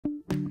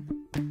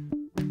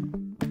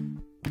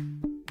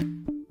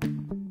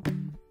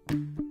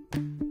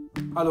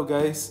Hello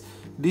guys,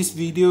 this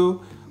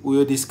video we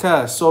will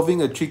discuss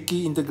solving a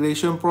tricky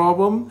integration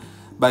problem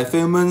by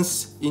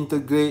Feynman's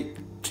integrate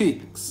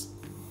tricks.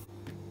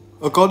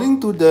 According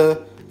to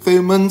the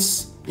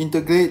Feynman's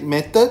integrate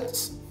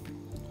methods,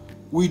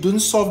 we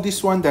don't solve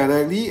this one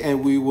directly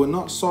and we will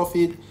not solve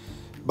it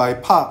by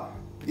part.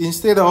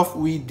 Instead of,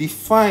 we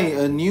define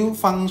a new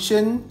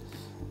function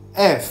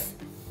f.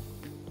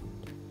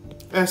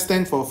 F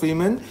stands for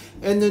Feynman,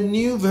 and a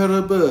new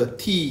variable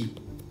t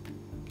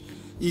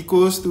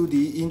equals to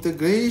the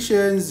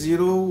integration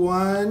 0,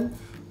 1,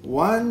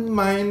 1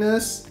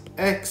 minus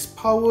x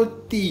power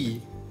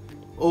t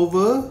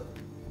over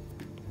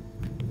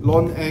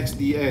ln x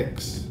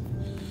dx.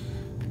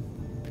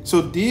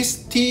 So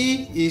this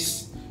t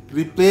is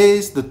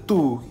replace the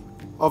 2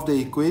 of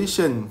the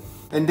equation,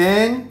 and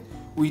then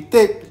we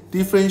take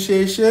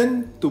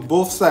differentiation to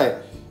both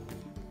sides.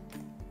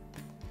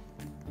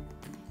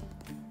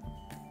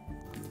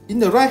 In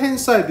the right hand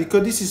side,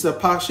 because this is a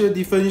partial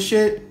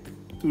differentiate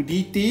to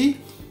dt,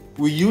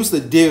 we use the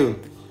del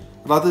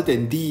rather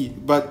than d,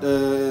 but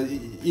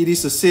it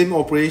is the same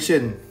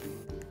operation.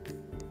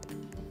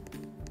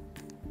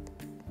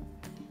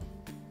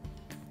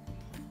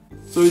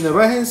 So in the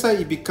right hand side,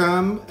 it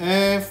becomes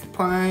f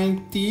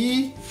prime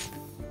t,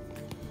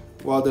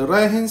 while the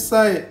right hand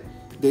side,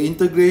 the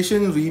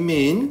integration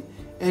remain,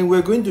 and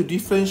we're going to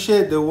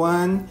differentiate the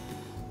one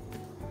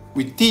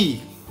with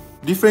t.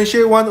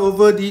 Differentiate 1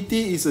 over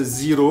dt is a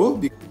 0,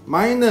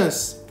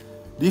 minus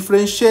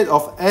differentiate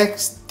of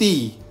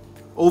xt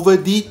over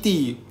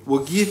dt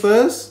will give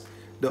us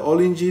the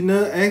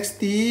original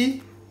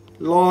xt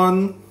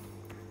ln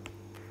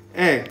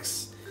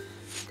x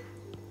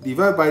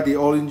divided by the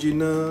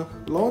original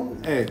ln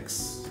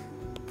x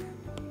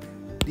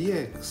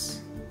dx.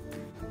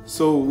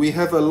 So we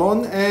have a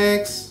ln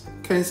x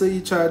cancel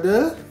each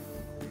other,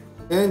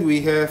 and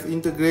we have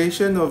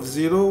integration of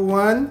 0,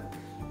 1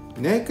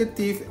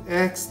 negative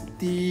xt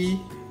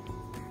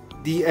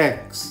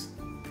dx.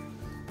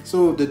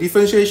 So the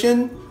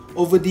differentiation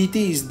over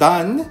dt is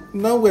done.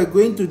 Now we're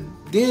going to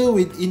deal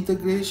with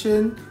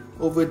integration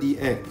over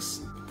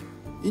dx.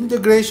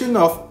 Integration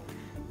of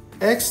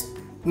x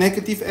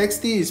negative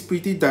xt is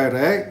pretty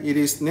direct. It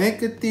is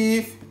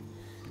negative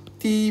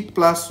t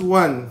plus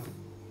 1.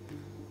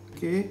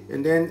 Okay,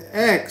 and then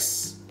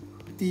x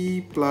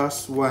t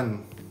plus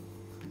 1.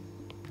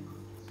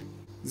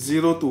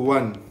 0 to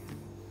 1.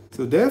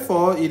 So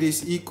therefore, it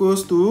is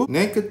equals to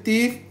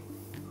negative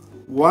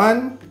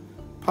 1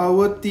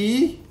 power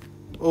t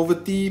over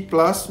t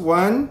plus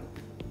 1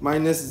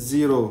 minus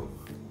 0.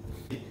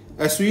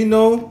 As we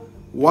know,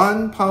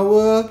 1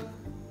 power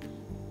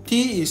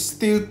t is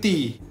still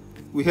t.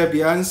 We have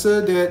the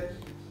answer that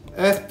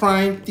f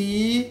prime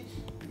t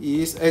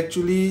is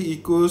actually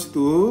equals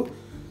to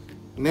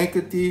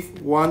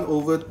negative 1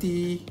 over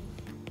t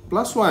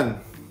plus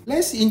 1.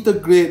 Let's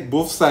integrate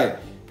both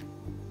sides.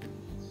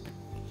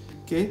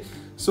 Okay,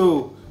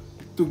 so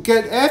to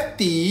get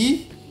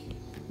ft,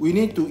 we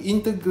need to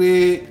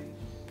integrate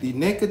the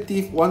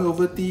negative 1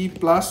 over t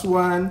plus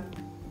 1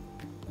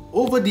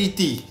 over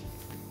dt.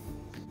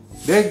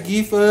 That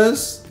gives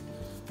us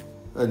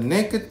a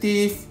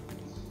negative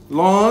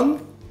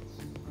ln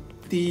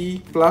t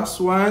plus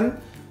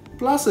 1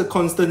 plus a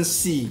constant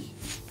c.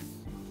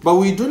 But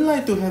we don't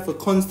like to have a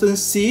constant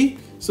c,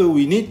 so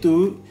we need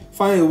to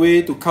find a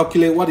way to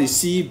calculate what is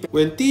c.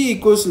 When t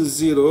equals to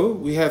 0,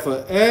 we have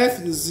a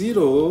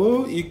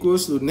f0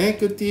 equals to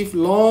negative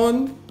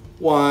ln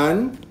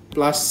 1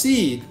 plus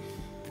c.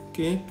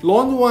 Okay,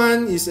 ln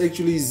 1 is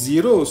actually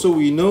 0, so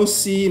we know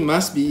c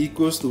must be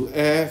equals to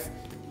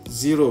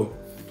f0.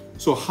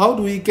 So how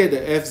do we get the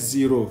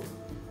f0?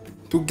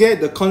 To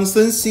get the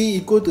constant c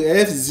equal to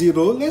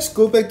f0, let's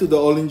go back to the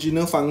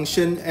original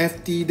function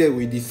ft that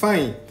we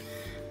defined.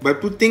 By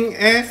putting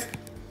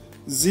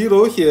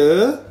f0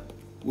 here,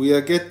 we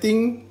are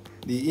getting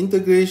the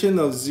integration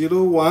of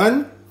 0,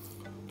 1,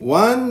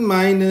 1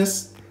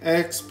 minus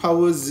x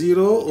power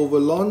 0 over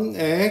ln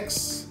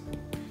x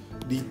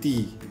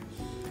dt.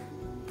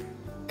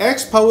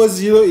 X power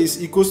 0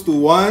 is equals to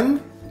 1,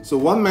 so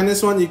 1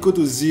 minus 1 equal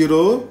to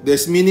 0.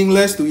 That's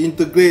meaningless to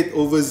integrate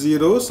over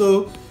 0,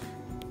 so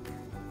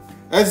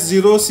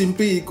f0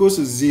 simply equals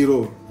to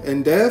 0,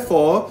 and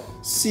therefore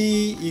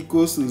c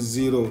equals to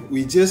 0.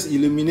 We just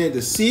eliminate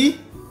the c.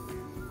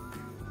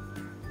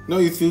 Now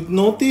if you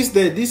notice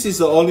that this is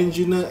the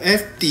original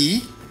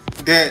ft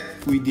that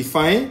we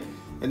define,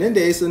 and then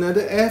there is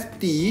another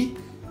ft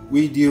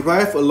we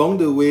derive along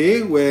the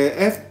way where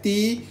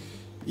ft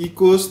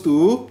equals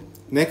to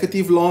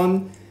negative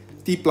ln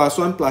t plus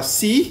 1 plus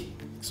c.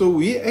 So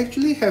we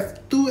actually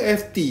have two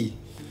ft.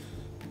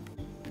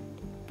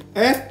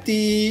 Ft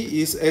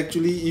is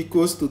actually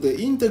equals to the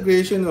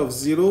integration of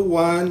 0,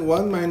 1,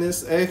 1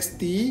 minus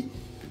xt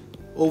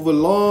over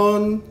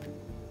ln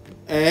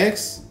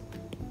x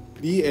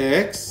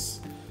dx,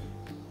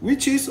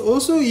 which is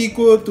also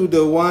equal to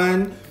the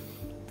one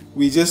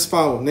we just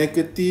found,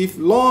 negative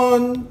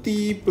ln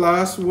t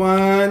plus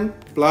 1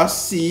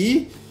 plus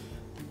c,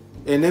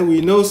 and then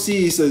we know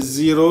c is a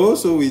 0,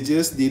 so we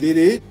just delete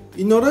it.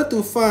 In order to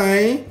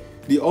find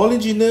the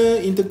original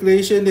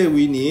integration that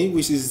we need,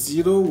 which is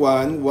 0,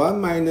 1, 1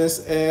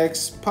 minus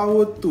x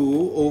power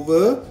 2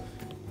 over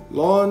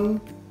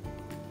ln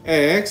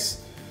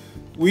x,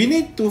 we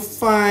need to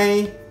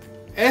find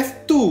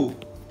f2.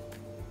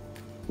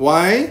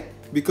 Why?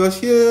 Because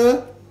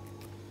here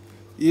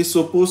is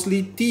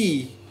supposedly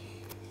t,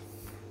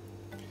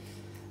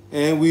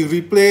 and we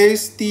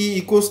replace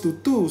t equals to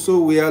 2,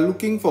 so we are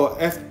looking for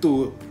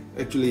f2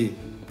 actually.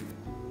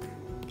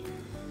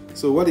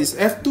 So what is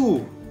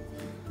f2?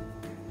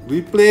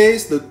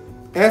 Replace the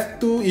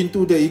f2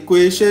 into the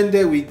equation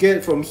that we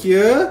get from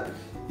here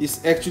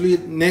is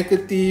actually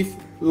negative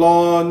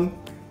ln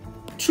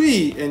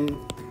 3, and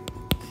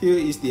here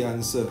is the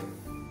answer.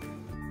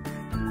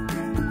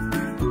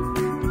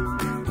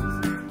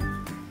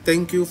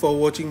 Thank you for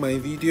watching my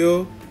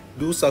video.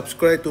 Do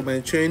subscribe to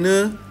my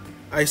channel.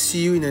 I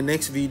see you in the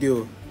next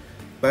video.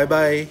 Bye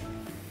bye.